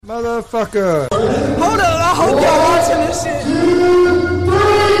Motherfucker. Hold up, I hope y'all watching this shit.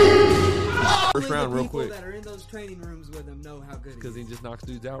 First round real quick. That are in those training rooms with him know how good Because he just knocks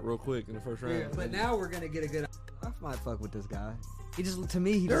dudes out real quick in the first round. Yeah, but now we're going to get a good... I might fuck with this guy. He just, to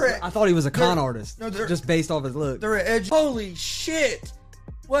me, They're I thought he was a con artist. no, they're- just based off his look. They're at edge. Holy shit!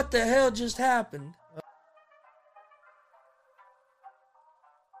 What the hell just happened?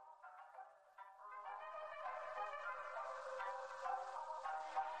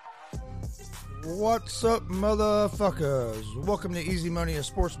 What's up, motherfuckers? Welcome to Easy Money, a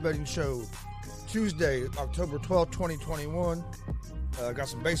sports betting show. Tuesday, October 12th, 2021. Got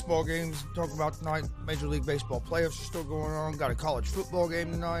some baseball games to talk about tonight. Major League Baseball playoffs are still going on. Got a college football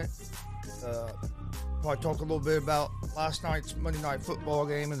game tonight. Probably talk a little bit about last night's Monday Night Football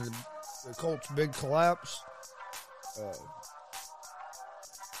game and the Colts' big collapse.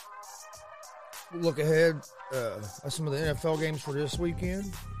 We'll look ahead at some of the NFL games for this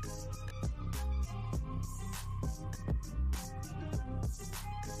weekend.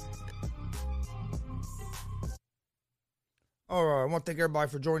 All right, I want to thank everybody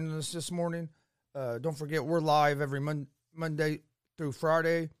for joining us this morning. Don't forget, we're live every Monday through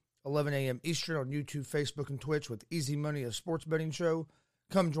Friday, 11 a.m. Eastern on YouTube, Facebook, and Twitch with Easy Money, a sports betting show.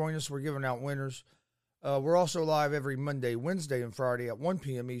 Come join us. We're giving out winners. We're also live every Monday, Wednesday, and Friday at 1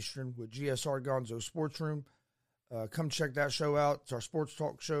 p.m. Eastern with GSR Gonzo Sports Room. Come check that show out. It's our sports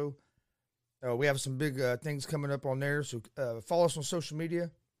talk show. We have some big things coming up on there, so follow us on social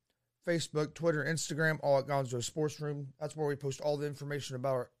media. Facebook, Twitter, Instagram, all at Gonzo Sports Room. That's where we post all the information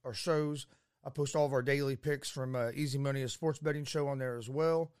about our shows. I post all of our daily picks from Easy Money, a sports betting show on there as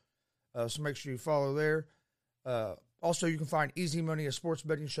well. So make sure you follow there. Also, you can find Easy Money, a sports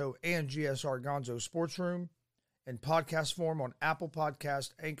betting show, and GSR Gonzo Sports Room in podcast form on Apple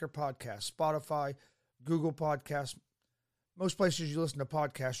Podcast, Anchor Podcast, Spotify, Google Podcast. Most places you listen to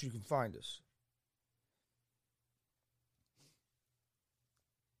podcasts, you can find us.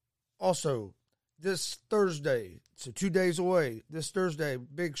 Also, this Thursday, so 2 days away, this Thursday,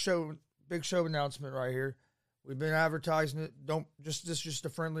 big show announcement right here. We've been advertising it. This is just a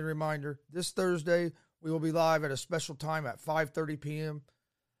friendly reminder. This Thursday, we will be live at a special time at 5:30 p.m.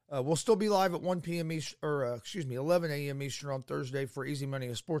 We'll still be live at 1 p.m. 11 a.m. Eastern on Thursday for Easy Money,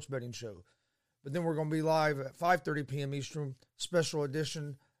 a sports betting show. But then we're going to be live at 5:30 p.m. Eastern, special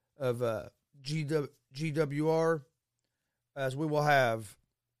edition of GWR, as we will have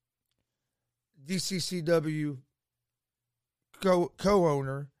DCCW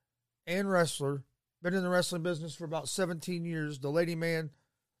co-owner and wrestler, been in the wrestling business for about 17 years. The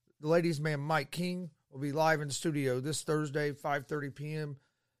ladies' man Mike King will be live in the studio this Thursday, 5:30 p.m.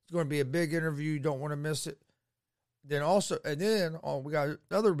 It's going to be a big interview. You don't want to miss it. Then we got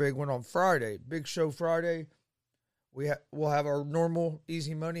another big one on Friday, big show Friday. We'll have our normal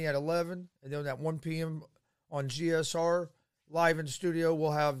Easy Money at 11, and then at 1 p.m. on GSR. Live in the studio,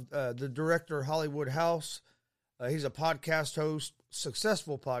 we'll have the director, Hollywood House. He's a podcast host,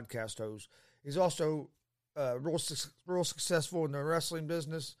 successful podcast host. He's also real successful in the wrestling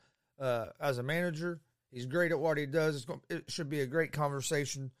business as a manager. He's great at what he does. It should be a great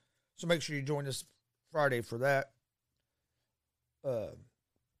conversation. So make sure you join us Friday for that.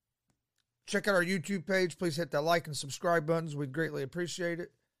 Check out our YouTube page. Please hit that like and subscribe buttons. We'd greatly appreciate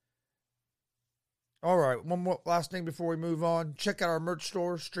it. All right, one more last thing before we move on. Check out our merch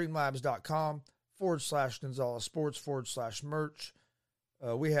store, streamlabs.com/Gonzalez Sports /merch.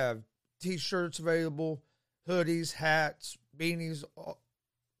 We have t-shirts available, hoodies, hats, beanies.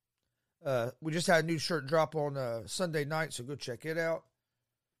 We just had a new shirt drop on Sunday night, so go check it out.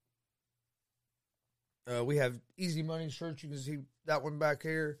 We have Easy Money shirts. You can see that one back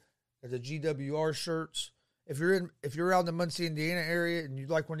here. The GWR shirts. If you're around the Muncie, Indiana area and you'd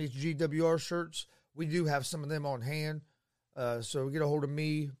like one of these GWR shirts, we do have some of them on hand. So get a hold of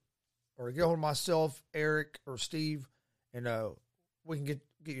me or get a hold of myself, Eric, or Steve, and we can get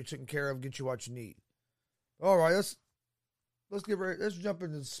you taken care of, get you what you need. All right, let's jump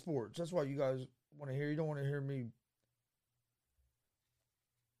into sports. That's what you guys want to hear. You don't want to hear me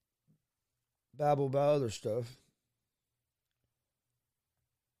babble about other stuff.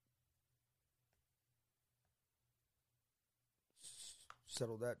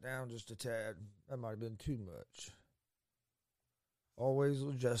 Settle that down just a tad. That might have been too much. Always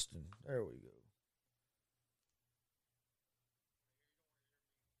adjusting. There we go.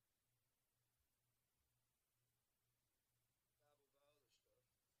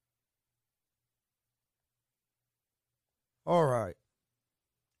 All right.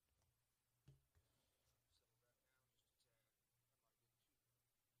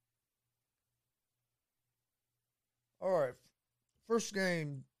 All right. First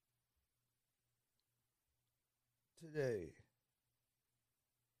game today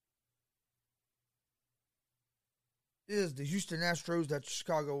is the Houston Astros at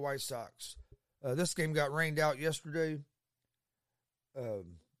Chicago White Sox. This game got rained out yesterday. The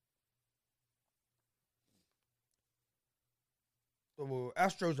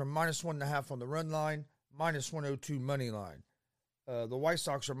Astros are -1.5 on the run line, -102 money line. The White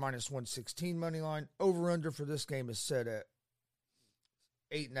Sox are -116 money line. Over-under for this game is set at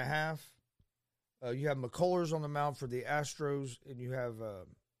 8.5. You have McCullers on the mound for the Astros, and you have,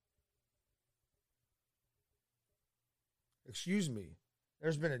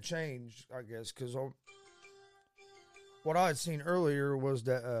 there's been a change, I guess, because what I had seen earlier was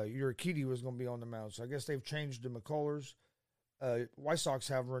that Urquidy was going to be on the mound, so I guess they've changed to McCullers. White Sox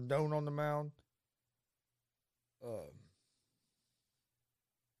have Rendon on the mound.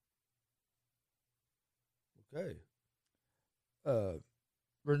 Okay.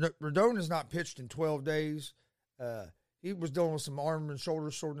 Rendon has not pitched in 12 days. He was dealing with some arm and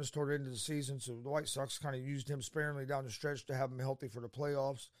shoulder soreness toward the end of the season, so the White Sox kind of used him sparingly down the stretch to have him healthy for the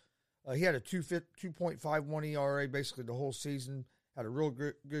playoffs. He had a 2.51 ERA basically the whole season, had a real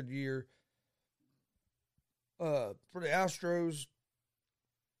good year. For the Astros,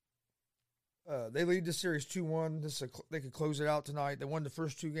 they lead the series 2-1. They could close it out tonight. They won the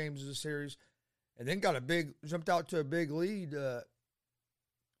first two games of the series, and then jumped out to a big lead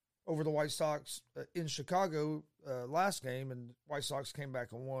over the White Sox in Chicago last game, and White Sox came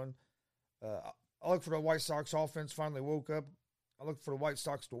back and won. I look for the White Sox offense finally woke up. I look for the White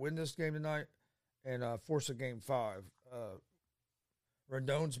Sox to win this game tonight and force a game 5.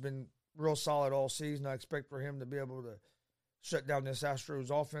 Rendon's been real solid all season. I expect for him to be able to shut down this Astros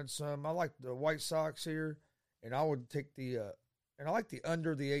offense. I like the White Sox here, and I would take and I like the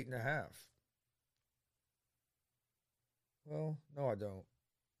under the 8.5. Well, no, I don't.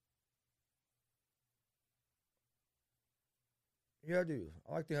 Yeah, I do.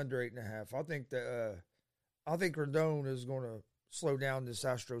 I like the under 8.5. I think Rendon is going to slow down this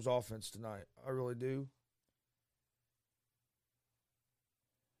Astros offense tonight. I really do.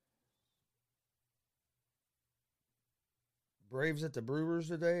 Braves at the Brewers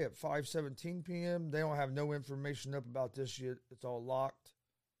today at 5:17 p.m. They don't have no information up about this yet. It's all locked.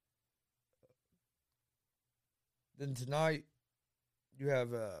 Then tonight, you have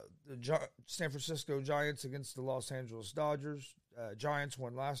the San Francisco Giants against the Los Angeles Dodgers. Giants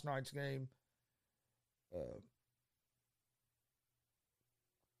won last night's game.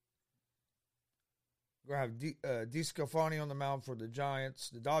 We're going to have DeSclafani on the mound for the Giants.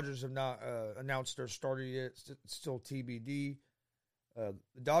 The Dodgers have not announced their starter yet. It's still TBD. The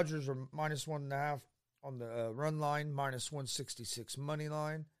Dodgers are -1.5 on the run line, -166 money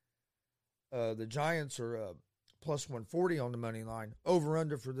line. The Giants are +140 on the money line.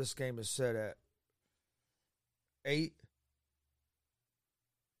 Over-under for this game is set at 8.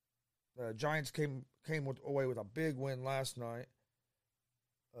 Giants came away with a big win last night.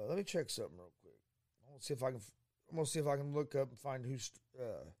 Let me check something real quick. I'm gonna see if I can look up and find who's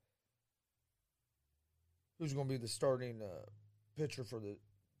going to be the starting pitcher for the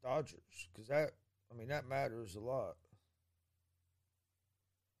Dodgers, because that matters a lot.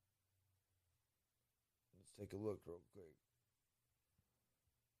 Let's take a look real quick.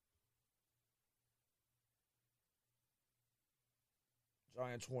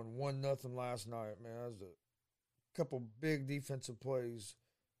 Giants won 1-0 last night, man. That was a couple big defensive plays.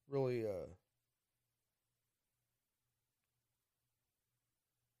 Really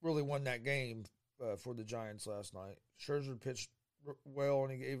won that game for the Giants last night. Scherzer pitched well,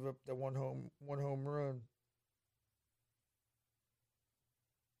 and he gave up that one home run.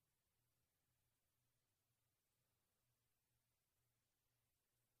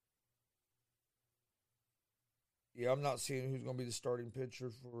 Yeah, I'm not seeing who's going to be the starting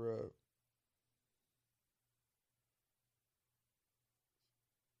pitcher for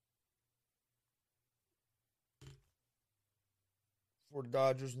the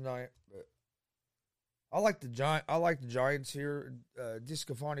Dodgers tonight. But I like the Giants here.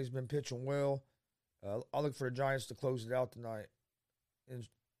 DeSclafani's been pitching well. I look for the Giants to close it out tonight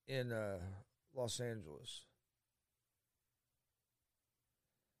in Los Angeles.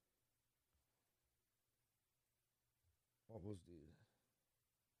 What was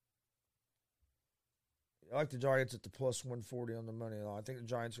I like the Giants at the +140 on the money line. I think the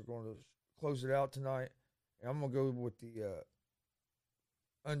Giants are going to close it out tonight. And I'm going to go with the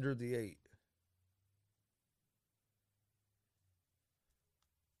under the 8.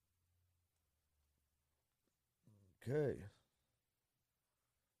 Okay.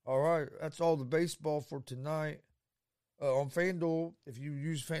 All right. That's all the baseball for tonight. On FanDuel, if you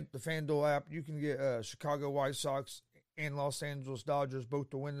use the FanDuel app, you can get Chicago White Sox and Los Angeles Dodgers both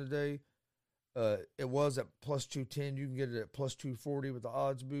to win today. It was at plus 210. You can get it at plus 240 with the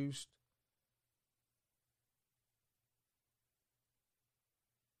odds boost.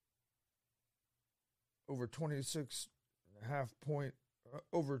 Over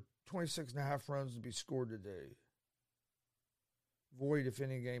 26.5 runs to be scored today. Void if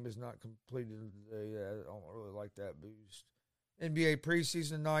any game is not completed today. I don't really like that boost. NBA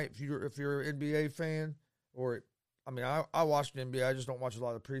preseason night. If you're an NBA fan, I watch the NBA. I just don't watch a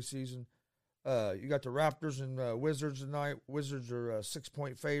lot of preseason. You got the Raptors and Wizards tonight. Wizards are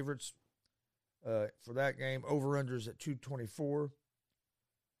 6-point favorites for that game. Over-unders at 224.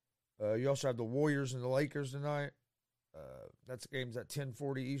 You also have the Warriors and the Lakers tonight. That's game's at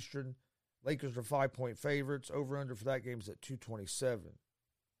 10:40 Eastern. Lakers are 5-point favorites. Over-under for that game's at 227.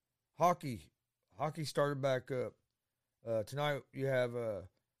 Hockey started back up. Tonight you have the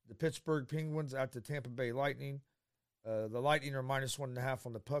Pittsburgh Penguins at the Tampa Bay Lightning. The Lightning are minus 1.5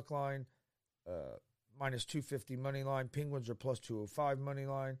 on the puck line. Minus 250 money line. Penguins are plus 205 money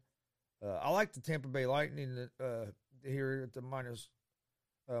line. I like the Tampa Bay Lightning here at the minus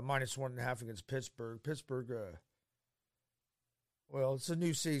 1.5 against Pittsburgh. Pittsburgh, it's a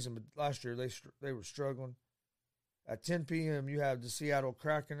new season, but last year they were struggling. At 10 p.m., you have the Seattle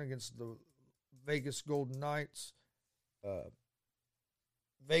Kraken against the Vegas Golden Knights.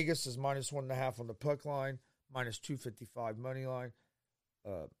 Vegas is minus 1.5 on the puck line, minus 255 money line.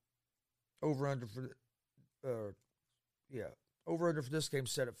 Over under for this game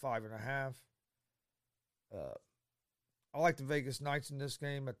set at 5.5. I like the Vegas Knights in this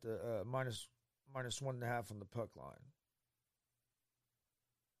game at the minus 1.5 on the puck line.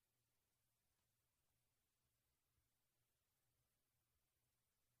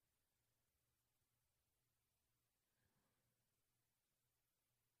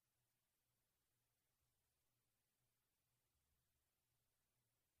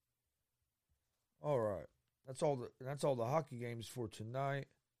 All right, that's all the hockey games for tonight.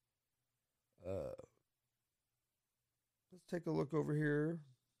 Let's take a look over here.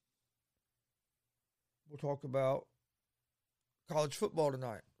 We'll talk about college football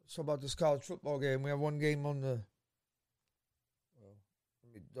tonight. So about this college football game, we have one game on the. Well,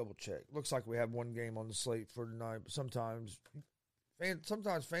 let me double check. Looks like we have one game on the slate for tonight, but sometimes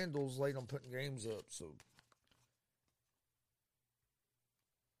FanDuel's late on putting games up. So,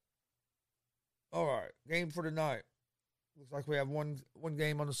 all right, game for tonight. Looks like we have one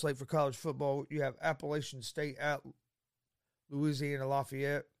game on the slate for college football. You have Appalachian State at Louisiana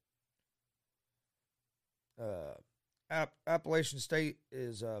Lafayette. Appalachian State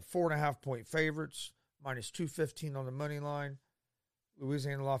is 4.5-point favorites, minus 215 on the money line.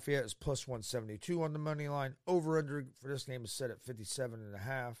 Louisiana Lafayette is plus 172 on the money line. Over-under for this game is set at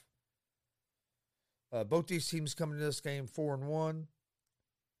 57.5. Both these teams coming to this game 4-1.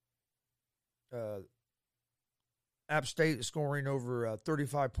 App State is scoring over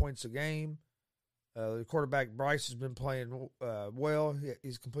 35 points a game. The quarterback Bryce has been playing well.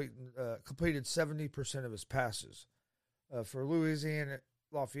 He's completed 70% of his passes. For Louisiana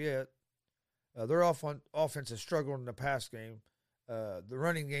Lafayette, their offense has struggled in the pass game. The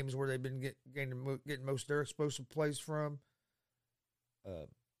running game is where they've been getting most of their explosive plays from.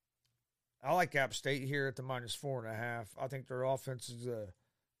 I like App State here at the minus 4.5. I think their offense is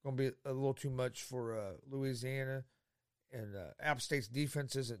going to be a little too much for Louisiana. And App State's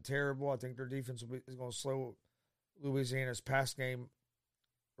defense isn't terrible. I think their defense is going to slow Louisiana's pass game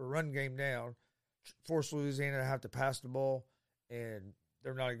or run game down, force Louisiana to have to pass the ball, and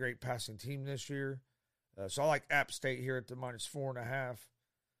they're not a great passing team this year. So I like App State here at the minus 4.5.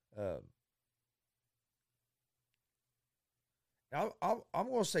 I'm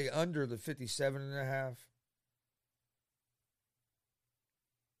going to say under the 57.5.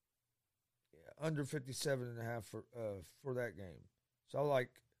 Under 57.5 for that game. So I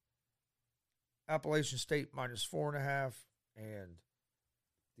like Appalachian State minus 4.5 and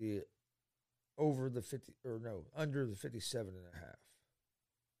under the 57.5. Under the 57.5.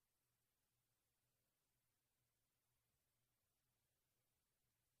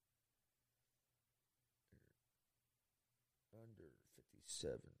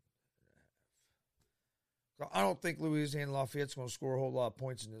 I don't think Louisiana Lafayette's going to score a whole lot of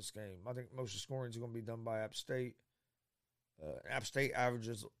points in this game. I think most of the scoring is going to be done by App State. App State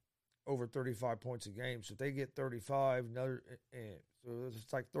averages over 35 points a game. So if they get 35, so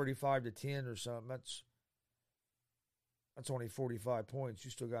it's like 35-10 or something. That's only 45 points.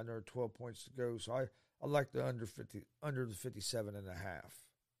 You still got another 12 points to go. So I like the under the 57.5.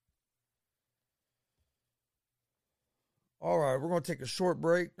 All right, we're going to take a short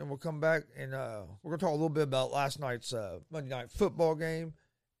break, and we'll come back, and we're going to talk a little bit about last night's Monday Night Football game.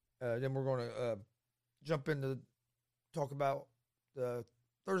 Then we're going to jump into talk about the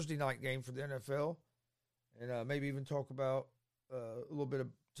Thursday night game for the NFL, and maybe even talk about a little bit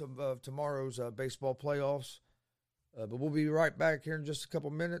of tomorrow's baseball playoffs. But we'll be right back here in just a couple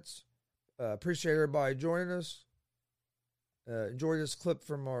minutes. Appreciate everybody joining us. Enjoy this clip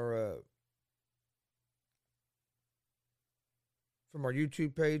from our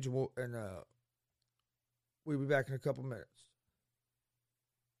YouTube page, and we'll be back in a couple minutes.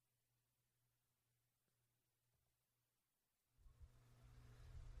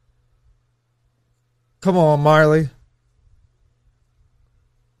 Come on, Miley.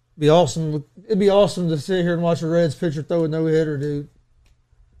 Be awesome. It'd be awesome to sit here and watch a Reds pitcher throw a no-hitter, dude.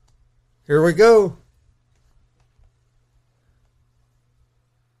 Here we go.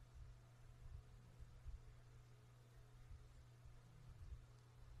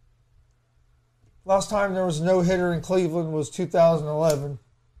 Last time there was a no-hitter in Cleveland was 2011.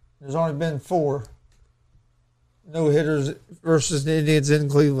 There's only been 4 no-hitters versus the Indians in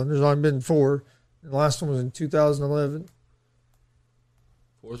Cleveland. There's only been 4. And the last one was in 2011.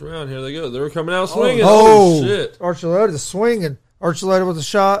 Fourth round, here they go. They were coming out swinging. Oh, Shit. Archuleta swinging. Archuleta with a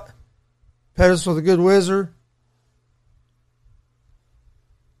shot. Pettis with a good whizzer.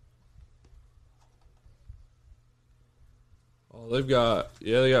 Oh, they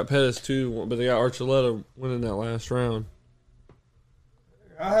got Pettis too, but they got Archuleta winning that last round.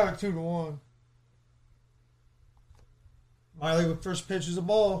 I have it 2-1. Miley with first pitch is a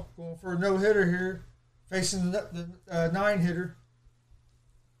ball. Going for a no-hitter here. Facing the 9-hitter.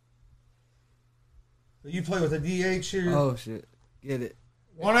 But you play with a DH here. Oh, shit. Get it.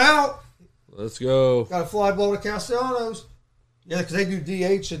 1 out. Let's go. Got a fly ball to Castellanos. Yeah, because they do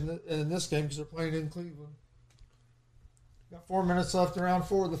DH in this game because they're playing in Cleveland. Got 4 minutes left in round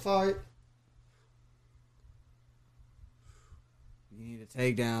 4 of the fight. You need a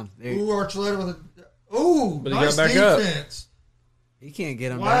takedown. There. Ooh, Archuleta with a... Ooh, But he nice got back up. defense. He can't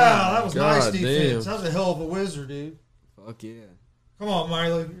get him Wow, down. that was nice God defense. damn. That was a hell of a whizzer, dude. Fuck yeah. Come on,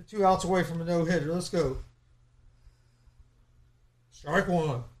 Miley. You're 2 outs away from a no-hitter. Let's go. Strike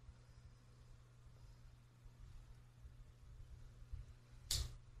 1.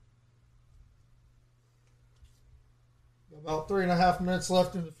 About 3.5 minutes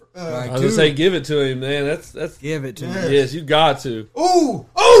left in the. Right. I was gonna say, give it to him, man. That's Give it to Yeah. him. yes, you got to. Ooh! Oh,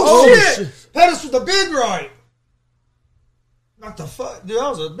 Oh, shit! Pettis with the big right. Not the fuck, dude. That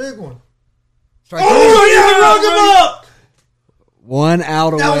was a big one. Strike Oh yeah, rug him up. 1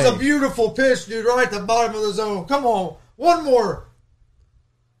 out away. That was a beautiful pitch, dude. Right at the bottom of the zone. Come on, one more.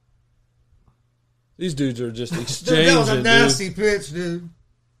 These dudes are just Dude, exchanging. that was a dude. nasty pitch, dude.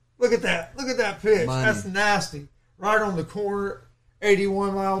 Look at that. Look at that pitch. Money. That's nasty. Right on the corner.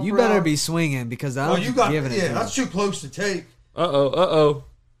 81 miles You per better hour. be swinging because I Oh, don't you got giving it to that's him. too close to take. Pettis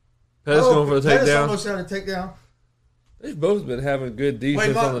going for the Pettis takedown. almost had a takedown. They've both been having good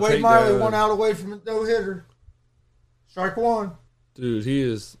defense on the Wade Miley 1 takedown. out away from a no-hitter. Strike 1. Dude, he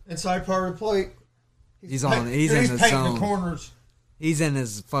is. Inside part of the plate. He's in his painting zone. the corners. He's in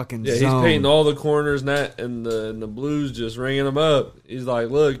his fucking Yeah, zone. he's painting all the corners and the Blues just ringing them up. He's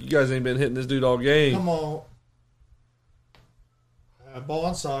like, look, you guys ain't been hitting this dude all game. Come on. Ball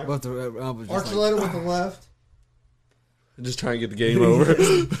inside. But I was just Archuleta with the left. Just trying to get the game over.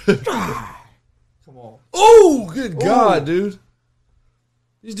 Come on. Oh, good God, dude.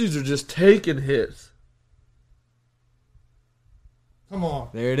 These dudes are just taking hits. Come on.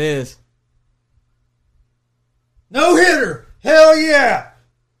 there it is. No hitter. Hell yeah.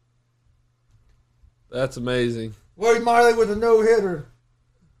 That's amazing. Wade Miley with a no hitter.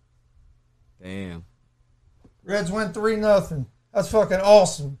 Damn. Reds win 3-0. That's fucking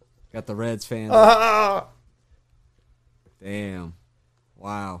awesome. Got the Reds fans. Ah. Damn.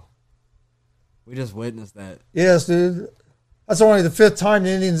 Wow. We just witnessed that. Yes, dude. That's only the 5th time the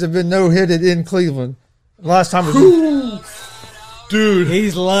Indians have been no-hitted in Cleveland. The last time was Dude,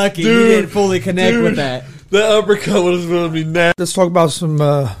 He's lucky. Dude, he didn't fully connect dude. with that. that uppercut was going to be nasty. Let's talk about some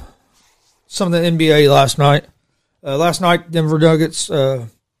of the NBA last night. Last night, Denver Nuggets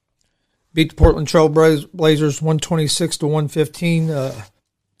beat the Portland Trail Blazers 126-115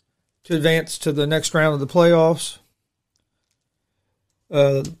 to advance to the next round of the playoffs.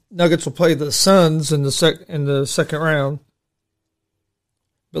 Nuggets will play the Suns in the second round.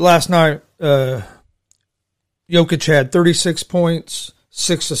 But last night, Jokic had 36 points,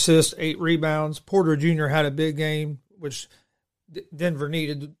 6 assists, 8 rebounds. Porter Jr. had a big game, which Denver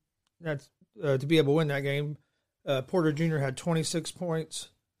needed to be able to win that game. Porter Jr. had 26 points.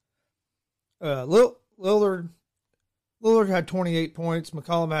 Lillard Lillard had 28 points.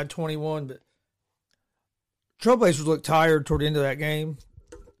 McCollum had 21, but Trailblazers looked tired toward the end of that game.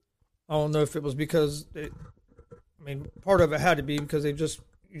 I don't know if it was because part of it had to be because you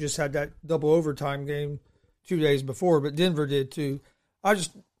just had that double overtime game 2 days before, but Denver did too.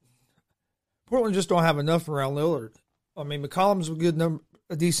 Portland just don't have enough around Lillard. I mean, McCollum's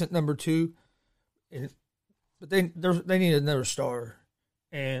a decent number 2, but they need another star,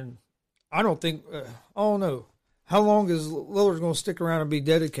 and I don't think I don't know how long is Lillard going to stick around and be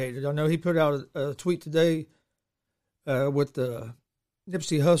dedicated. I know he put out a tweet today with the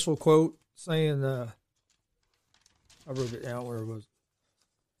Nipsey Hussle quote saying, I wrote it down where it was.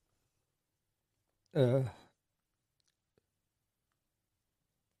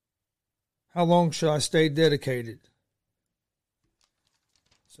 How long should I stay dedicated?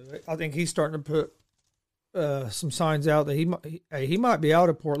 So I think he's starting to put some signs out that he might be out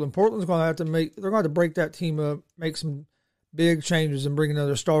of Portland. Portland's going to have to they're going to break that team up, make some big changes, and bring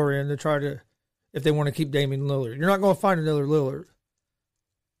another star in to try to, if they want to keep Damian Lillard. You're not going to find another Lillard.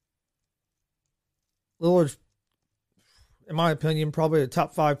 Lillard's, in my opinion, probably a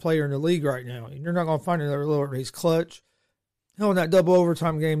top 5 player in the league right now. You're not going to find another Lillard. He's clutch. Hell, in that double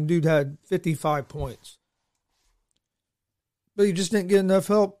overtime game, dude had 55 points. But he just didn't get enough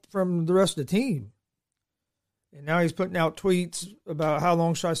help from the rest of the team. And now he's putting out tweets about how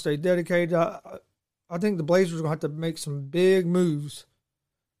long should I stay dedicated. I think the Blazers are going to have to make some big moves.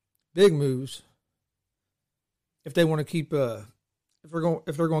 Big moves. If they want to keep if they're going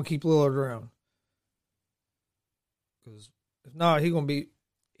to keep Lillard around. Because if not, he's going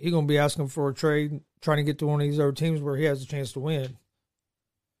to be asking for a trade, trying to get to one of these other teams where he has a chance to win.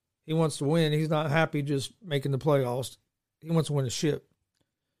 He wants to win. He's not happy just making the playoffs. He wants to win a chip.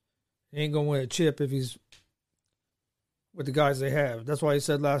 He ain't going to win a chip if he's with the guys they have. That's why he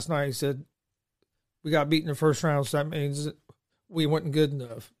said last night, he said, we got beat in the first round, so that means we wasn't good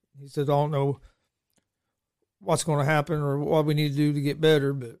enough. He said, I don't know what's going to happen or what we need to do to get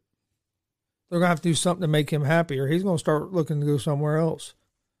better, but they're going to have to do something to make him happy, or he's going to start looking to go somewhere else.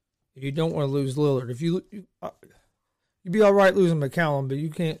 You don't want to lose Lillard. If you'd be all right losing McCallum, but you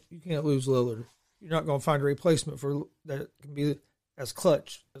can't lose Lillard. You're not going to find a replacement for that can be as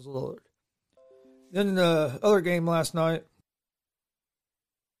clutch as Lillard. Then the other game last night,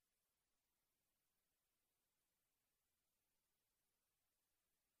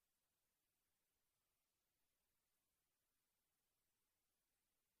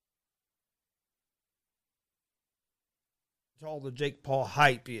 all the Jake Paul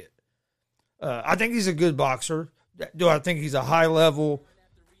hype yet. I think he's a good boxer. Do I think he's a high level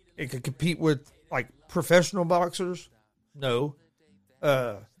and could compete with like professional boxers? No.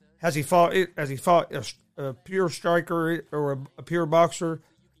 Has he fought a pure striker or a pure boxer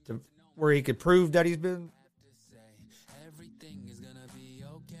where he could prove that he's been?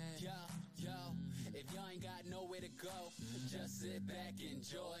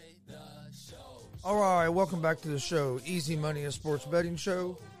 All right, welcome back to the show, Easy Money, a sports betting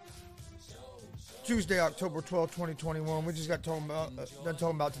show. Tuesday, October 12, 2021. We just got done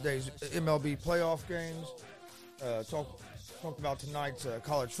talking about today's MLB playoff games. Talked about tonight's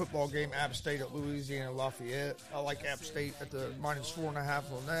college football game, App State at Louisiana Lafayette. I like App State at the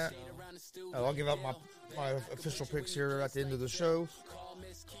 -4.5 on that. I'll give out my official picks here at the end of the show.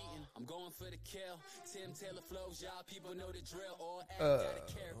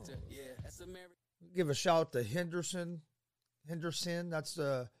 Give a shout out to Henderson.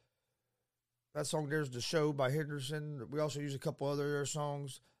 That song there's The Show by Henderson. We also use a couple other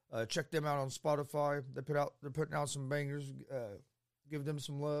songs. Check them out on Spotify. They're putting out some bangers. Give them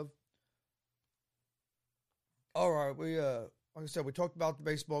some love. All right, like I said, we talked about the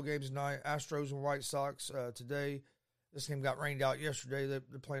baseball games tonight. Astros and White Sox today. This game got rained out yesterday.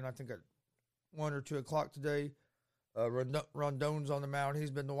 They're playing, I think, at 1 or 2 o'clock today. Rondon's on the mound.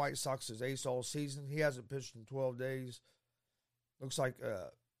 He's been the White Sox's ace all season. He hasn't pitched in 12 days. Looks like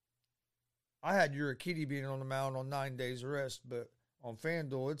I had Urquidy being on the mound on 9 days rest, but on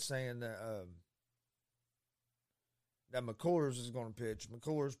FanDuel it's saying that that McCullers is going to pitch.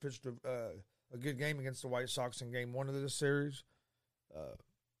 McCullers pitched a good game against the White Sox in Game 1 of this series.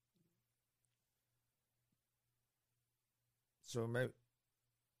 So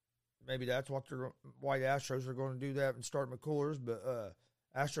maybe that's what the White Astros are going to do, that and start McCullers. But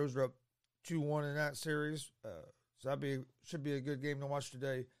Astros are up 2-1 in that series. So should be a good game to watch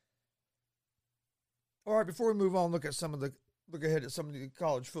today. All right, before we move on, look ahead at some of the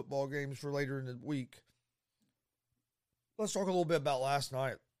college football games for later in the week. Let's talk a little bit about last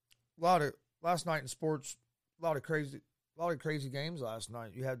night. Last night in sports, a lot of crazy games last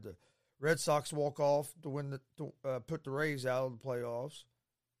night. You had the Red Sox walk off to win put the Rays out of the playoffs.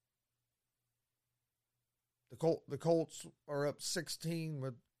 The Colts are up 16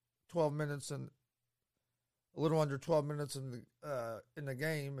 with 12 minutes and a little under 12 minutes in the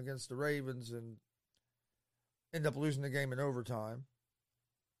game against the Ravens and end up losing the game in overtime.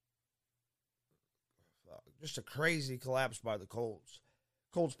 Just a crazy collapse by the Colts.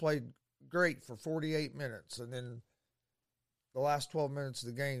 Colts played great for 48 minutes, and then the last 12 minutes of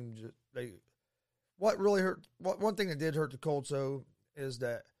the game, what really hurt. One thing that did hurt the Colts though is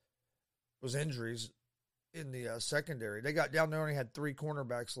that was injuries in the secondary. They got down there, only had 3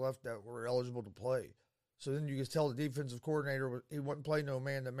 cornerbacks left that were eligible to play. So then you could tell the defensive coordinator he wasn't playing no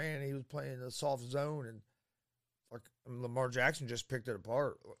man to man. He was playing a soft zone, and Lamar Jackson just picked it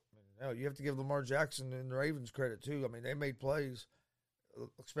apart. You have to give Lamar Jackson and the Ravens credit too. I mean, they made plays,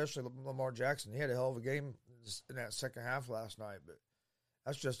 especially Lamar Jackson. He had a hell of a game in that second half last night, but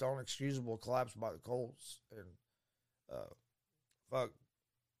that's just unexcusable collapse by the Colts. And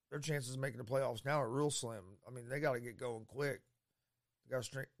their chances of making the playoffs now are real slim. I mean, they got to get going quick. They got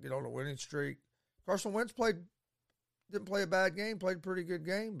to get on a winning streak. Carson Wentz didn't play a bad game, played a pretty good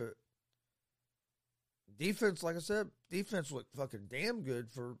game, but defense, like I said, defense looked fucking damn good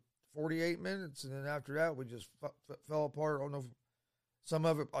for 48 minutes, and then after that, we just fell apart. I don't know if some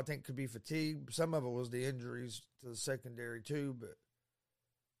of it, I think, could be fatigue. Some of it was the injuries to the secondary, too, but,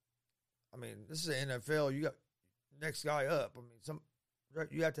 I mean, this is the NFL. You got next guy up. I mean,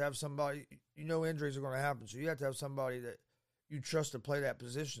 you have to have somebody, injuries are going to happen, so you have to have somebody that you trust to play that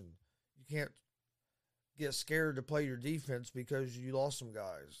position. You can't get scared to play your defense because you lost some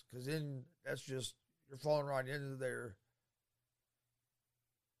guys, because then that's just, you're falling right into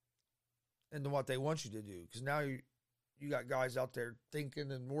what they want you to do, because now you got guys out there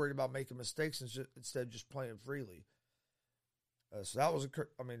thinking and worried about making mistakes instead of just playing freely. So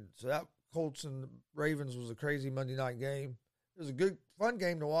that Colts and Ravens was a crazy Monday night game. It was a good, fun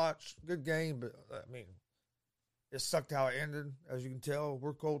game to watch, good game, but I mean, it sucked how it ended. As you can tell,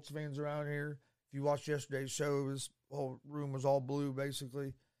 we're Colts fans around here. If you watched yesterday's show, this whole room was all blue,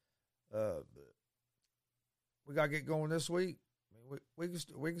 basically. But we got to get going this week. I mean,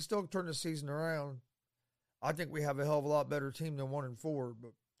 we can still turn the season around. I think we have a hell of a lot better team than 1-4,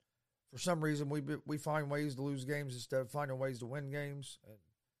 but for some reason we find ways to lose games instead of finding ways to win games, and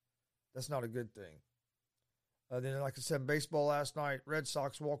that's not a good thing. Then, like I said, baseball last night, Red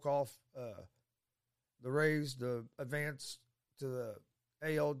Sox walk off the Rays to advance to the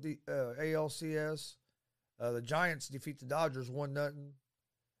ALCS. The Giants defeat the Dodgers 1-0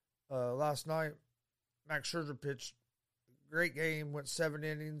 last night. Max Scherzer pitched a great game, went 7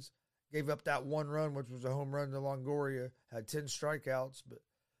 innings, gave up that 1 run, which was a home run to Longoria, had 10 strikeouts,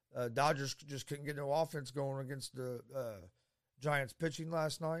 but Dodgers just couldn't get no offense going against the Giants pitching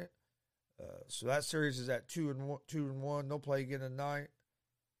last night. So that series is at 2-1. They'll play again tonight.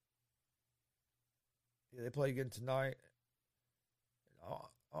 Yeah, they play again tonight. I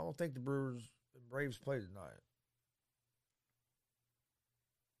don't think the Brewers and Braves play tonight.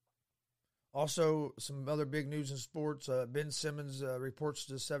 Also, some other big news in sports. Ben Simmons reports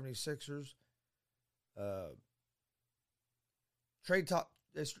to the 76ers.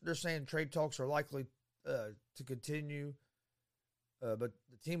 They're saying trade talks are likely to continue, but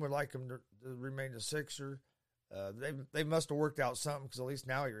the team would like him to remain a Sixer. They must have worked out something, because at least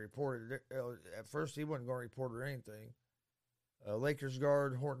now he reported it. At first, he wasn't going to report or anything. Lakers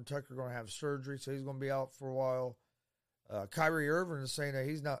guard Horton Tucker going to have surgery, so he's going to be out for a while. Kyrie Irving is saying that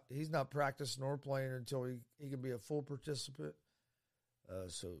he's not practicing or playing until he can be a full participant.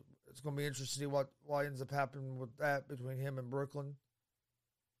 So it's going to be interesting to see what ends up happening with that between him and Brooklyn.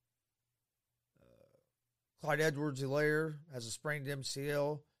 Clyde Edwards-Helaire has a sprained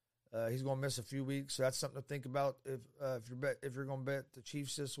MCL. He's going to miss a few weeks, so that's something to think about if you're going to bet the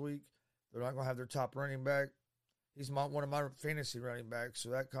Chiefs this week. They're not going to have their top running back. He's one of my fantasy running backs, so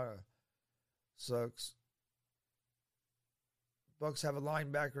that kind of sucks. Bucks have a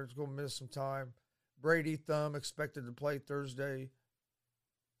linebacker that's going to miss some time. Brady Thumb expected to play Thursday.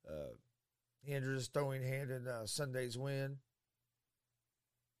 He injured his throwing hand in Sunday's win.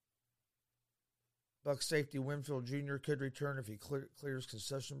 Bucks safety Winfield Jr. could return if he clears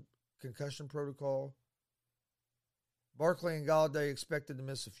concussion protocol. Barkley and Galladay expected to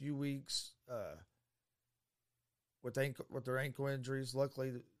miss a few weeks with their ankle injuries.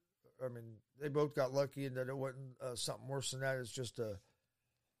 Luckily, I mean, they both got lucky in that it wasn't something worse than that. It's just a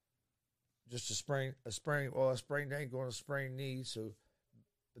sprained ankle and a sprained knee. So,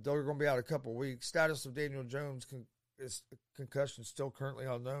 but they're going to be out a couple of weeks. Status of Daniel Jones' concussion still currently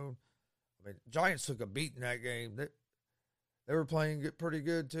unknown. I mean, Giants took a beat in that game. They were playing pretty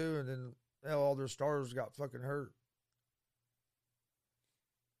good too, and then all their stars got fucking hurt.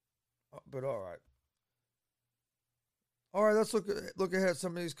 But all right. All right, let's look ahead at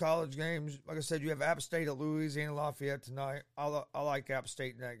some of these college games. Like I said, you have App State at Louisiana Lafayette tonight. I like App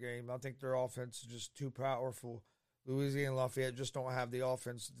State in that game. I think their offense is just too powerful. Louisiana Lafayette just don't have the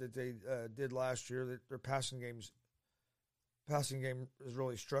offense that they did last year. Their passing game is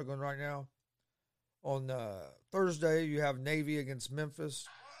really struggling right now. On Thursday, you have Navy against Memphis.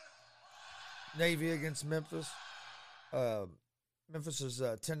 Memphis is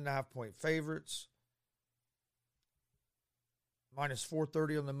 10.5-point favorites. Minus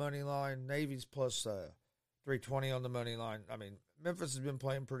 430 on the money line. Navy's plus 320 on the money line. I mean, Memphis has been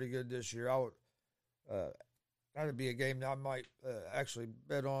playing pretty good this year. That'd be a game that I might actually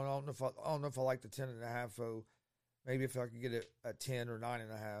bet on. I don't know if I like the 10.5 though. Maybe if I could get it at 10 or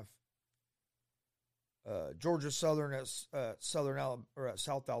 9.5. Georgia Southern at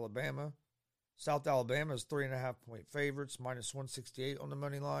South Alabama. South Alabama is 3.5-point favorites, minus 168 on the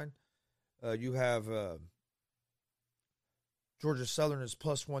money line. You have Georgia Southern is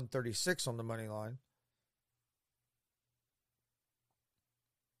plus 136 on the money line.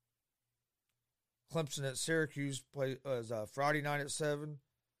 Clemson at Syracuse is Friday night at 7.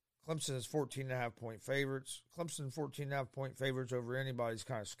 Clemson is 14.5-point favorites. Clemson 14.5-point favorites over anybody's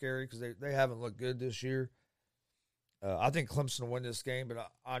kind of scary because they haven't looked good this year. I think Clemson will win this game,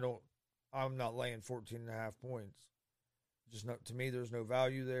 but I'm not laying 14.5 points. To me, there's no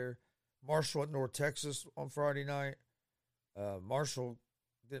value there. Marshall at North Texas on Friday night. Marshall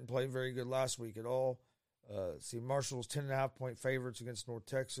didn't play very good last week at all. Marshall's 10.5-point favorites against North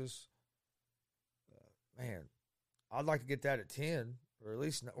Texas. Man, I'd like to get that at 10, or at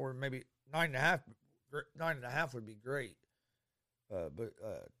least, or maybe 9.5. 9.5 would be great. But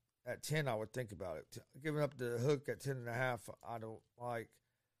at 10, I would think about it. Giving up the hook at 10.5, I don't like.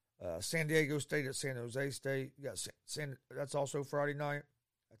 San Diego State at San Jose State. You got that's also Friday night.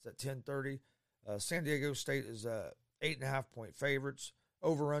 That's at 10:30. San Diego State is 8.5-point favorites.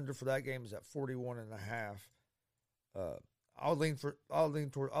 Over under for that game is at 41.5.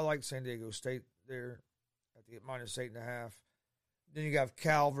 I like San Diego State there at the minus 8.5. Then you got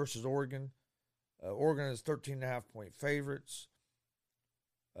Cal versus Oregon. Oregon is 13.5-point favorites.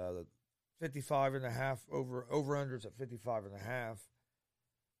 The 55.5 over unders at 55.5.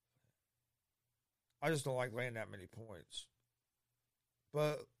 I just don't like laying that many points.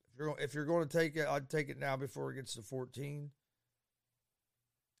 But if you're going to take it, I'd take it now before it gets to 14.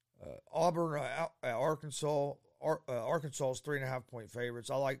 Auburn at Arkansas. Arkansas is 3.5-point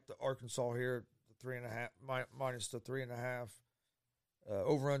favorites. I like the Arkansas here, the 3.5 minus the 3.5.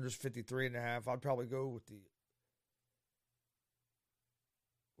 Over unders 53.5. I'd probably go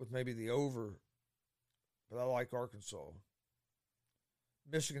with maybe the over, but I like Arkansas.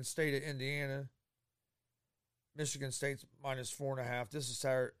 Michigan State at Indiana. Michigan State's minus 4.5. This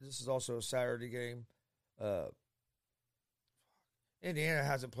is also a Saturday game. Indiana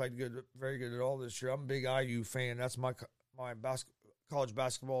hasn't played very good at all this year. I'm a big IU fan. That's my college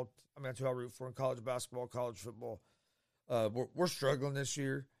basketball. I mean, that's who I root for in college basketball, college football. We're struggling this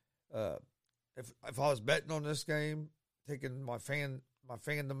year. If I was betting on this game, taking my fandom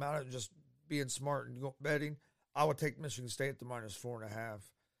out and just being smart and betting, I would take Michigan State at the minus 4.5.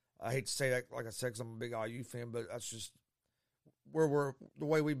 I hate to say that, like I said, because I'm a big IU fan, but that's just the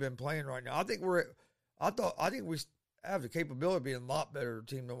way we've been playing right now. I think we have the capability of being a lot better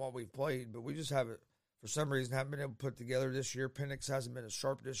team than what we've played, but we just haven't been able to put together this year. Penix hasn't been as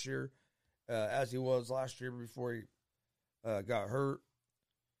sharp this year as he was last year before he got hurt.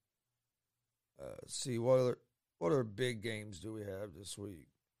 See what other big games do we have this week?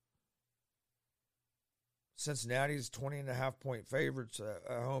 Cincinnati's 20.5-point favorites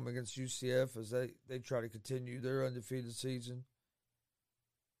at home against UCF as they try to continue their undefeated season.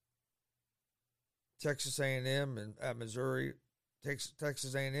 Texas A&M and at Missouri.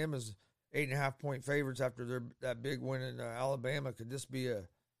 Texas A&M is 8.5-point favorites after that big win in Alabama. Could this be a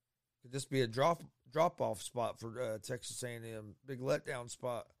drop off spot for Texas A&M? Big letdown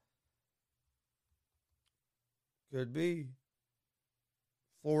spot. Could be.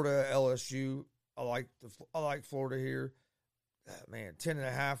 Florida LSU. I like Florida here. Man,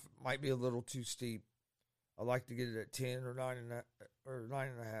 10.5 might be a little too steep. I like to get it at 10 or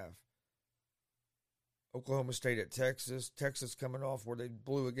 9.5. Oklahoma State at Texas. Texas coming off where they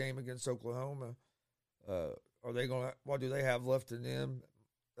blew a game against Oklahoma. What do they have left in them?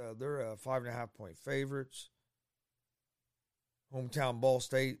 They're 5.5-point favorites. Hometown Ball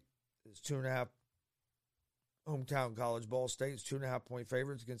State is 2.5. Hometown College Ball State is 2.5-point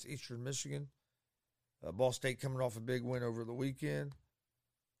favorites against Eastern Michigan. Ball State coming off a big win over the weekend.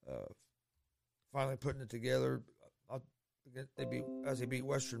 Finally putting it together. They beat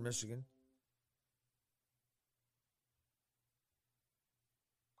Western Michigan.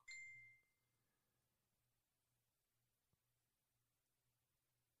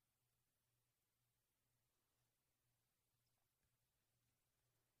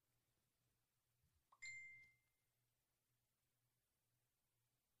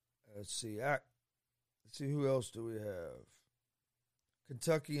 Let's see. Let's see who else do we have.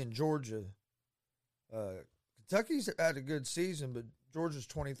 Kentucky and Georgia. Kentucky's had a good season, but Georgia's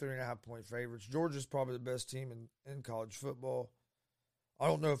 23.5-point favorites. Georgia's probably the best team in college football. I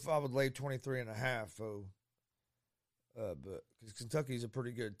don't know if I would lay 23.5, though. But because Kentucky's a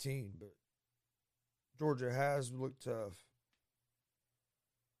pretty good team, but Georgia has looked tough.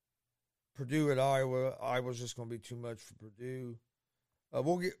 Purdue at Iowa. Iowa's just going to be too much for Purdue.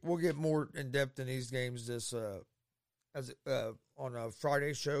 We'll get more in depth in these games on a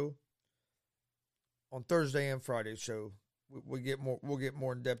Friday show. On Thursday and Friday show, we'll get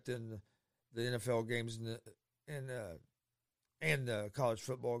more in depth in the NFL games and the college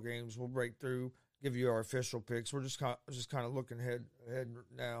football games. We'll break through, give you our official picks. We're just kind of looking ahead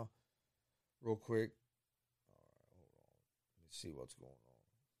now, real quick. All right, hold on. Let me see what's going on.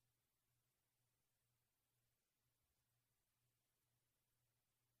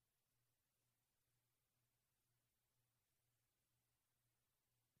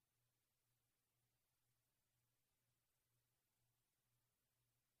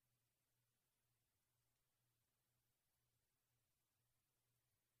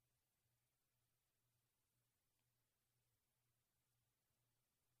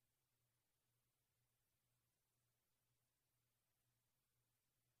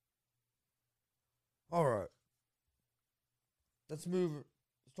 All right. Let's move.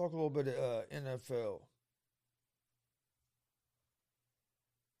 Let's talk a little bit of NFL.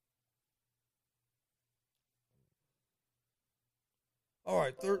 All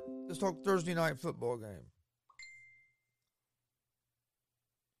right. Let's talk Thursday night football game.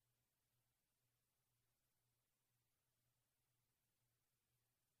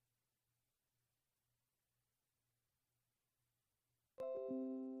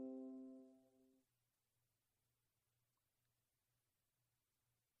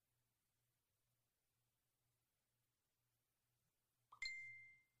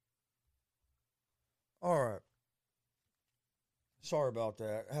 All right. Sorry about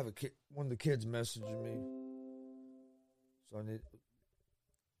that. I have one of the kids messaging me, so I need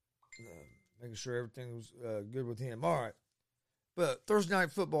making sure everything was good with him. All right, but Thursday night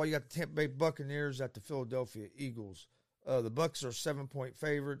football, you got the Tampa Bay Buccaneers at the Philadelphia Eagles. The Bucs are 7-point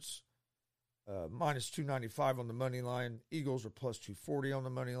favorites, minus 295 on the money line. Eagles are plus 240 on the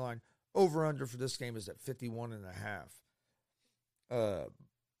money line. Over under for this game is at 51.5.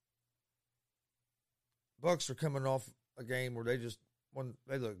 Bucs are coming off a game where they look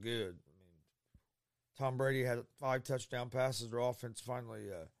good. I mean, Tom Brady had 5 touchdown passes. Their offense finally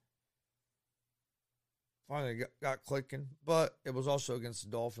got clicking, but it was also against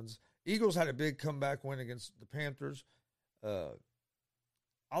the Dolphins. Eagles had a big comeback win against the Panthers. I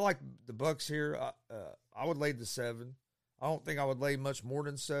like the Bucs here. I would lay the 7. I don't think I would lay much more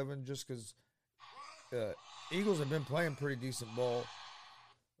than 7 just because Eagles have been playing pretty decent ball.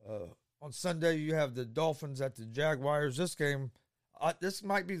 On Sunday, you have the Dolphins at the Jaguars. This game, this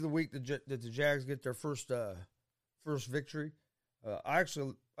might be the week that the Jags get their first victory. I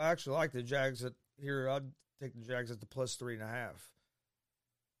actually like the Jags here. I'd take the Jags at the plus 3.5.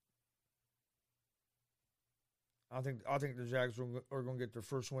 I think the Jags are going to get their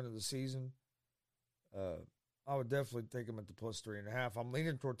first win of the season. I would definitely take them at the plus 3.5. I'm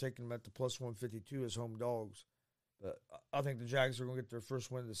leaning toward taking them at the plus 152 as home dogs. But I think the Jags are going to get their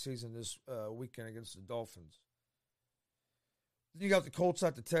first win of the season this weekend against the Dolphins. Then you got the Colts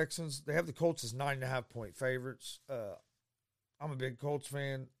at the Texans. They have the Colts as 9.5-point favorites. I'm a big Colts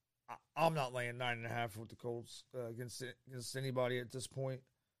fan. I'm not laying 9.5 with the Colts against anybody at this point.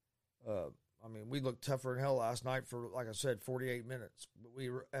 I mean, we looked tougher than hell last night for, like I said, 48 minutes. But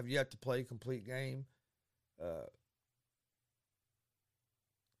we have yet to play a complete game.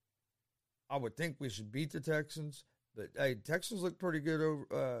 I would think we should beat the Texans. But, hey, Texans look pretty good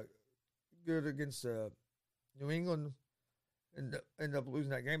good against New England and end up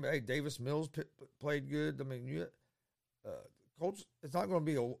losing that game. But, hey, Davis Mills played good. I mean, Colts, it's not going to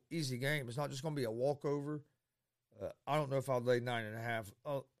be an easy game. It's not just going to be a walkover. I don't know if I'll lay 9.5.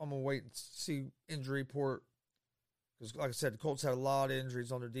 I'm going to wait and see injury report. Because, like I said, the Colts had a lot of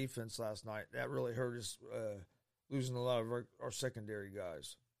injuries on their defense last night. That really hurt us, losing a lot of our secondary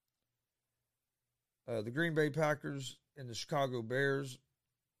guys. The Green Bay Packers and the Chicago Bears.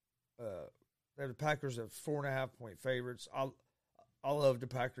 They have the Packers at 4.5-point favorites. I love the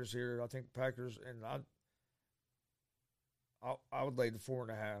Packers here. I think the Packers, and I would lay the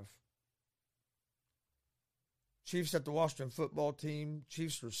 4.5. Chiefs at the Washington Football Team.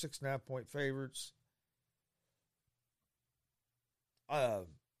 Chiefs are 6.5-point favorites. I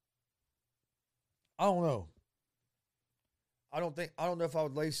don't know. I don't know if I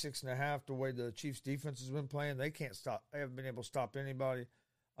would lay 6.5 the way the Chiefs defense has been playing. They can't stop. They haven't been able to stop anybody.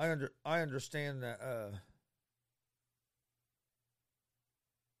 I understand that.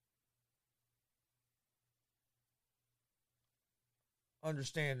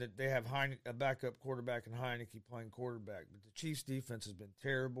 Understand that they have a backup quarterback and Heineke playing quarterback, but the Chiefs defense has been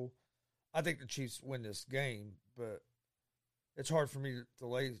terrible. I think the Chiefs win this game, but it's hard for me to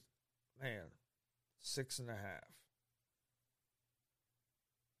lay, 6.5.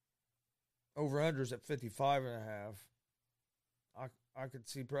 Over-unders at 55.5. I could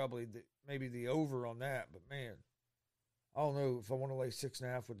see probably maybe the over on that, but man, I don't know if I want to lay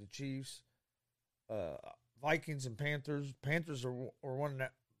 6.5 with the Chiefs. Vikings and Panthers. Panthers are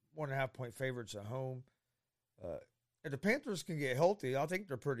 1.5-point favorites at home. If the Panthers can get healthy, I think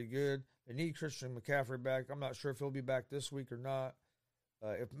they're pretty good. They need Christian McCaffrey back. I'm not sure if he'll be back this week or not.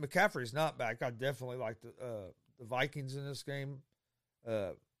 If McCaffrey's not back, I definitely like the Vikings in this game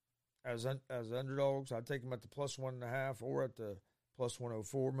as underdogs. I'd take them at the plus 1.5 or at the plus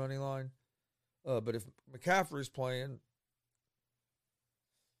 104 money line. But if McCaffrey's playing,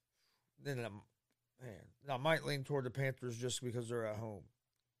 then I might lean toward the Panthers just because they're at home.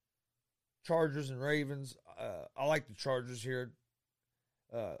 Chargers and Ravens. I like the Chargers here.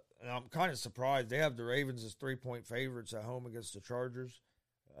 And I'm kind of surprised. They have the Ravens as 3-point favorites at home against the Chargers.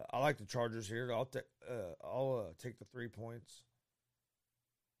 I like the Chargers here. I'll take the 3 points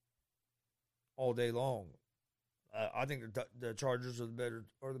all day long. I think the Chargers are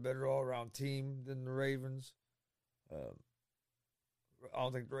the better all around team than the Ravens. I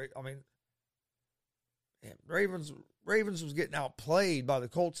don't think Ravens was getting outplayed by the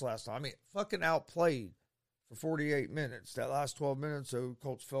Colts last time. I mean, fucking outplayed for 48 minutes. That last 12 minutes, so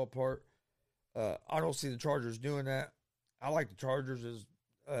Colts fell apart. I don't see the Chargers doing that. I like the Chargers as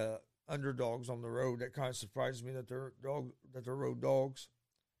underdogs on the road. That kind of surprises me that they're road dogs.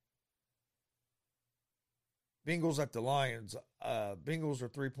 Bengals at the Lions. Bengals are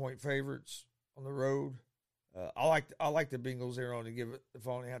 3-point favorites on the road. I like the Bengals here if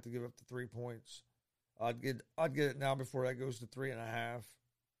I only have to give up the 3 points. I'd get it now before that goes to 3.5.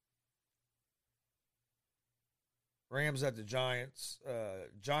 Rams at the Giants.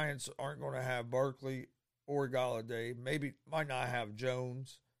 Giants aren't going to have Barkley or Galladay. Might not have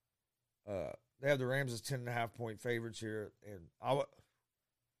Jones. They have the Rams as 10.5-point favorites here, and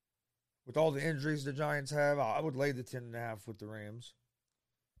with all the injuries the Giants have, I would lay the 10.5 with the Rams.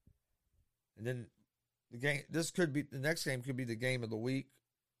 And then the next game could be the game of the week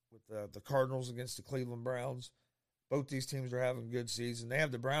with the Cardinals against the Cleveland Browns. Both these teams are having a good season. They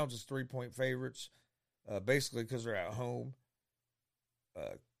have the Browns as 3-point favorites, basically because they're at home.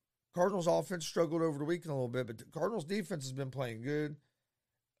 Cardinals offense struggled over the weekend a little bit, but the Cardinals defense has been playing good.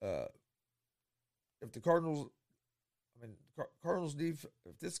 If the Cardinals defense,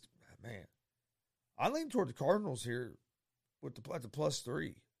 I lean toward the Cardinals here at the plus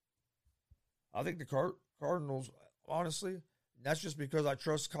 3. I think the Cardinals, honestly, that's just because I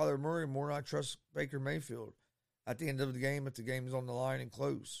trust Kyler Murray more than I trust Baker Mayfield. At the end of the game, if the game's on the line and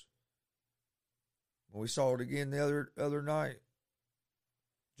close. We saw it again the other night.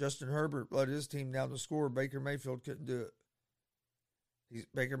 Justin Herbert let his team down to score. Baker Mayfield couldn't do it.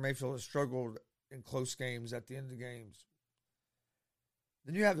 Baker Mayfield has struggled in close games at the end of the games.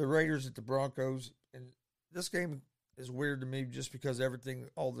 Then you have the Raiders at the Broncos. And this game is weird to me just because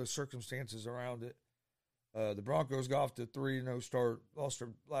all the circumstances around it. The Broncos got off to a 3-0 start, lost their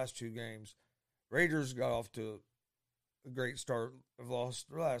last 2 games. Raiders got off to a great start, have lost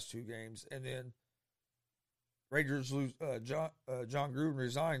their last 2 games. And then Raiders lose. John Gruden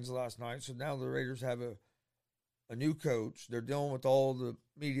resigns last night, so now the Raiders have a new coach. They're dealing with all the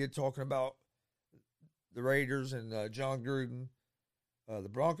media talking about the Raiders and John Gruden. The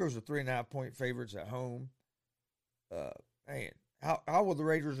Broncos are 3.5-point favorites at home. How will the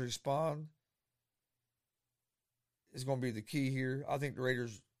Raiders respond is going to be the key here. I think the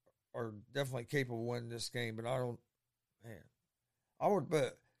Raiders are definitely capable of winning this game, but I would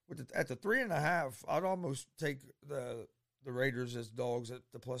bet at the 3.5, I'd almost take the Raiders as dogs at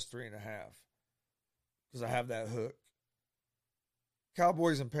the plus 3.5 because I have that hook.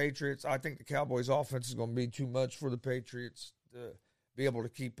 Cowboys and Patriots. I think the Cowboys offense is going to be too much for the Patriots. The be able to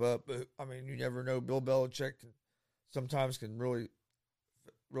keep up. But I mean, you never know. Bill Belichick sometimes can really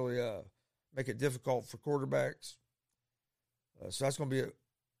make it difficult for quarterbacks. So that's going to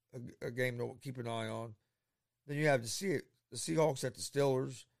be a game to keep an eye on. Then you have the Seahawks at the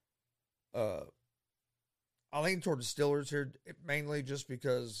Steelers. I lean toward the Steelers here mainly just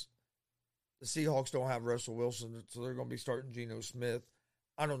because the Seahawks don't have Russell Wilson, so they're going to be starting Geno Smith.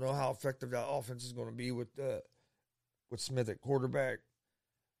 I don't know how effective that offense is going to be with Smith at quarterback.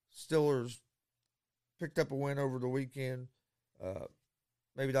 Steelers picked up a win over the weekend.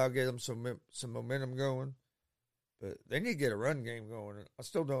 Maybe that'll get them some momentum going. But they need to get a run game going. I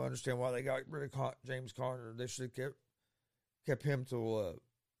still don't understand why they got rid of James Conner. They should have kept him till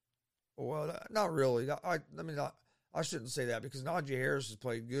well, not really. I shouldn't say that because Najee Harris has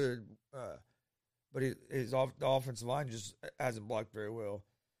played good, but the offensive line just hasn't blocked very well.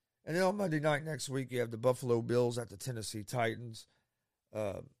 And then on Monday night next week, you have the Buffalo Bills at the Tennessee Titans.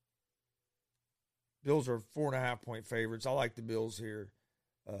 Bills are 4.5-point favorites. I like the Bills here.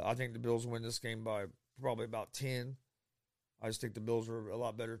 I think the Bills win this game by probably about 10. I just think the Bills are a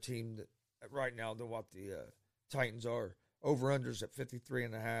lot better team right now than what the Titans are. Over-unders at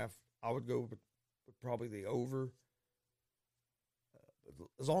 53.5. I would go with probably the over.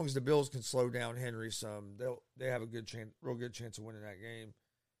 As long as the Bills can slow down Henry some, they have a real good chance of winning that game.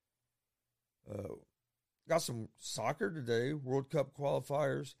 Got some soccer today, World Cup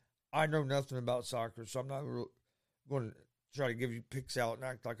qualifiers. I know nothing about soccer, so I'm not going to try to give you picks out and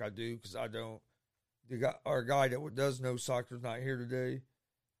act like I do because I don't. Our guy that does know soccer is not here today.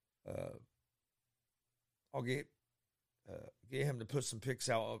 I'll get him to put some picks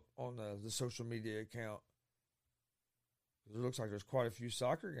out on the social media account. It looks like there's quite a few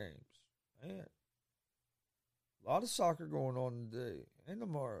soccer games. Man, a lot of soccer going on today and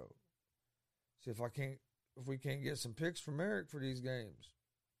tomorrow. See if we can't get some picks from Eric for these games.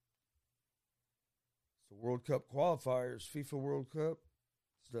 So World Cup qualifiers, FIFA World Cup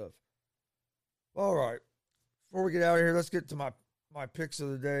stuff. All right. Before we get out of here, let's get to my picks of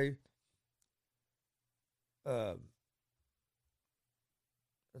the day. Let's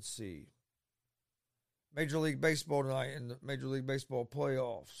see. Major League Baseball tonight in the Major League Baseball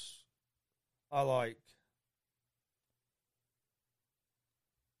playoffs. I like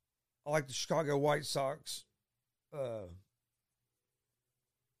the Chicago White Sox. At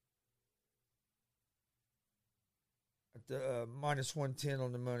the minus 110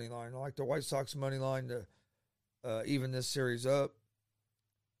 on the money line. I like the White Sox money line to even this series up.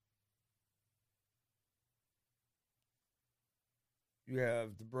 You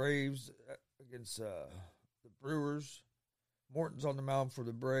have the Braves against the Brewers. Morton's on the mound for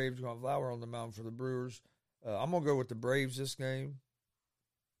the Braves. You're going to have Lauer on the mound for the Brewers. I'm going to go with the Braves this game.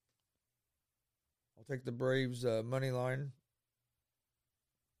 I'll take the Braves money line.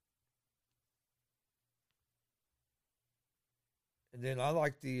 And then I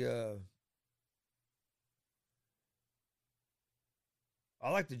like the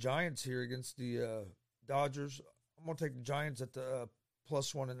Giants here against the Dodgers. I'm going to take the Giants at the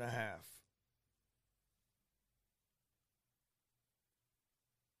plus 1.5.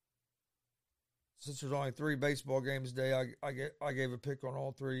 Since there's only 3 baseball games a day, I gave a pick on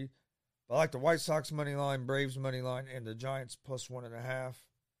all 3. But I like the White Sox money line, Braves money line, and the Giants plus 1.5.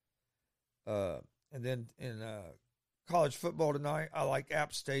 And then in college football tonight, I like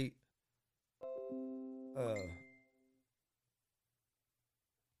App State.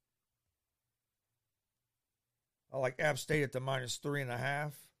 I like App State at the minus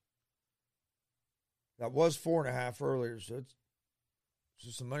 3.5. That was 4.5 earlier, so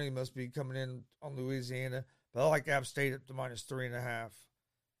some money must be coming in on Louisiana. But I like App State at the minus 3.5.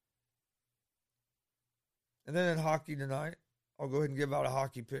 And then in hockey tonight, I'll go ahead and give out a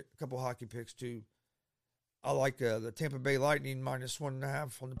couple hockey picks too. I like the Tampa Bay Lightning minus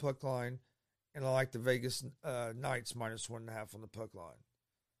 1.5 on the puck line, and I like the Vegas Knights minus 1.5 on the puck line.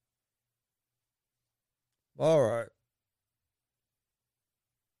 All right.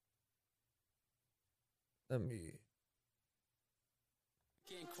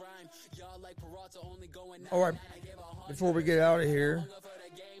 All right. Before we get out of here,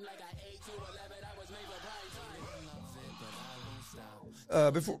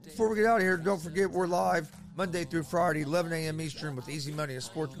 before we get out of here, don't forget we're live Monday through Friday, 11 a.m. Eastern with Easy Money, a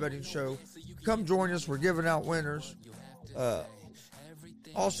sports betting show. Come join us. We're giving out winners.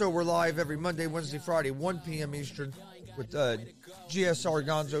 Also, we're live every Monday, Wednesday, Friday, 1 p.m. Eastern with GSR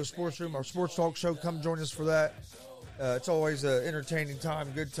Gonzo Sports Room, our sports talk show. Come join us for that. It's always an entertaining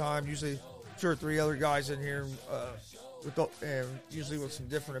time, good time. Usually 2 or 3 other guys in here, usually with some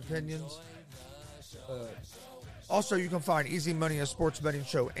different opinions. Also, you can find Easy Money, a sports betting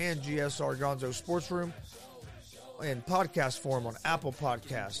show, and GSR Gonzo Sports Room in podcast form on Apple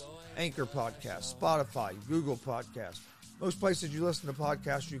Podcasts, Anchor Podcasts, Spotify, Google Podcasts. Most places you listen to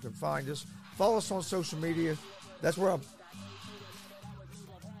podcasts, you can find us. Follow us on social media. That's where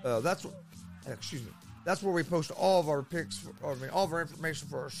that's where we post all of our picks, all of our information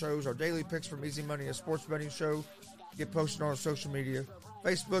for our shows. Our daily picks from Easy Money, a sports betting show, get posted on our social media.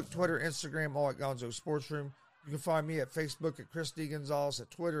 Facebook, Twitter, Instagram, all at Gonzo Sports Room. You can find me at Facebook at Chris D. Gonzalez,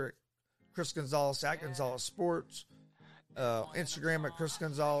 at Twitter at Chris Gonzalez, at Gonzalez Sports, Instagram at Chris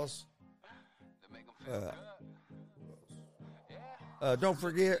Gonzalez. Don't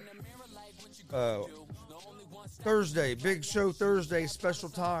forget, Thursday, Big Show Thursday, special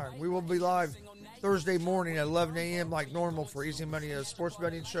time. We will be live Thursday morning at 11 a.m. like normal for Easy Money, a sports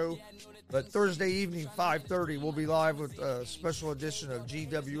betting show. But Thursday evening, 5:30, we'll be live with a special edition of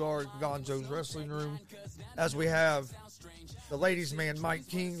GWR, Gonzo's Wrestling Room, as we have the ladies' man, Mike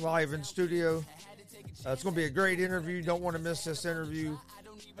King, live in studio. It's going to be a great interview. Don't want to miss this interview.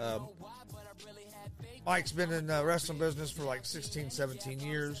 Mike's been in the wrestling business for like 16, 17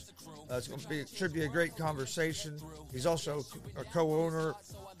 years. Should be a great conversation. He's also a co-owner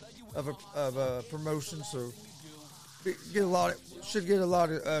of a promotion, so should get a lot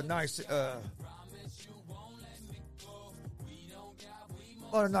of nice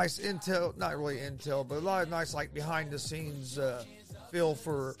intel, not really intel, but a lot of nice like behind the scenes feel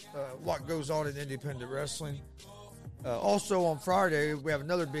for what goes on in independent wrestling. Also on Friday we have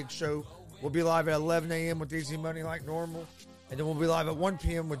another big show. We'll be live at 11 a.m. with Easy Money like normal, and then we'll be live at 1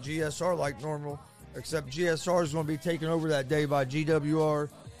 p.m. with GSR like normal, except GSR is going to be taken over that day by GWR,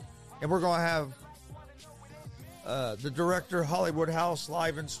 and we're going to have the director, Hollywood House,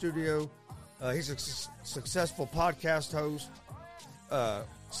 live in studio. He's a successful podcast host,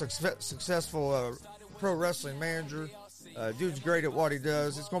 successful pro wrestling manager. Dude's great at what he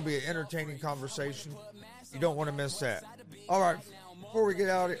does. It's going to be an entertaining conversation. You don't want to miss that. All right, before we get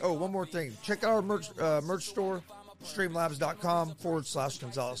out, one more thing. Check out our merch store,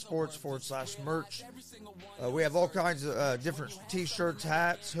 streamlabs.com/Gonzalez Sports/merch. We have all kinds of different t-shirts,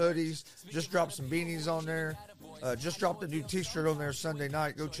 hats, hoodies. Just dropped some beanies on there. Just dropped a new t-shirt on there Sunday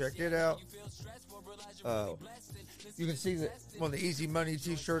night. Go check it out. You can see one of the Easy Money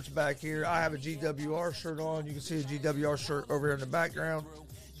t-shirts back here. I have a GWR shirt on. You can see a GWR shirt over here in the background.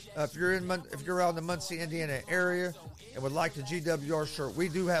 If you're around the Muncie, Indiana area and would like the GWR shirt, we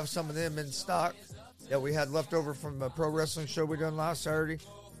do have some of them in stock that we had left over from a pro wrestling show we done last Saturday.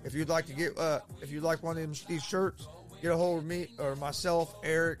 If you'd like to get, if you'd like one of these shirts, get a hold of me or myself,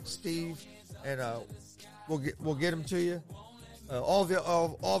 Eric, Steve, and we'll get them to you. All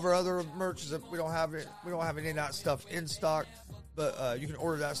of our other merch is we don't have any of that stuff in stock, but you can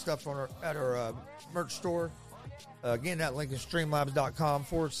order that stuff at our merch store. Again, that link is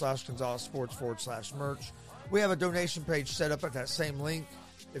streamlabs.com/Gonzalez Sports/merch. We have a donation page set up at that same link.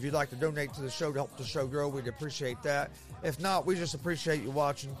 If you'd like to donate to the show to help the show grow, we'd appreciate that. If not, we just appreciate you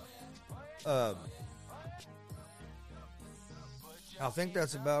watching. I think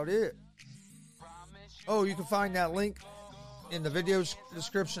that's about it. Oh, you can find that link in the video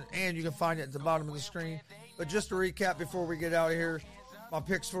description, and you can find it at the bottom of the screen. But just to recap before we get out of here, my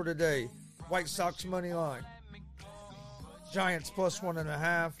picks for today: White Sox money line, Giants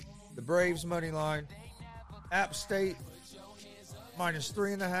 +1.5, the Braves money line, App State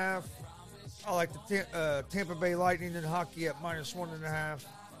 -3.5. I like the Tampa Bay Lightning in hockey at -1.5,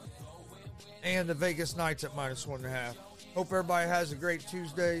 and the Vegas Knights at -1.5. Hope everybody has a great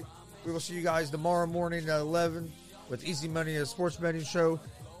Tuesday. We will see you guys tomorrow morning at 11 with Easy Money, a sports betting show,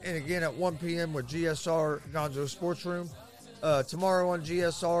 and again at 1 p.m. with GSR Gonzo Sports Room. Tomorrow on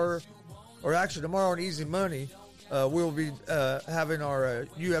GSR, or actually tomorrow on Easy Money, we'll be having our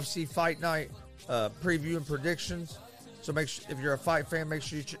UFC Fight Night preview and predictions. So make sure, if you're a fight fan, make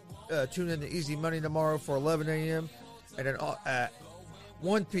sure you tune in to Easy Money tomorrow for 11 a.m. And then at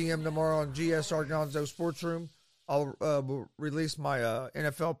 1 p.m. tomorrow on GSR Gonzo Sports Room, I'll release my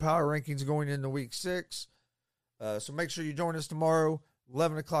NFL power rankings going into Week 6. So make sure you join us tomorrow,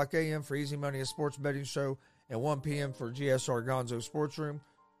 11 o'clock a.m. for Easy Money, a sports betting show, and 1 p.m. for GSR Gonzo Sports Room.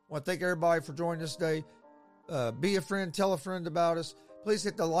 I want to thank everybody for joining us today. Be a friend, tell a friend about us. Please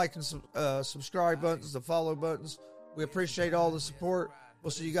hit the like and subscribe buttons, the follow buttons. We appreciate all the support.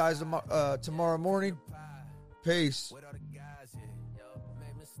 We'll see you guys tomorrow morning. Peace.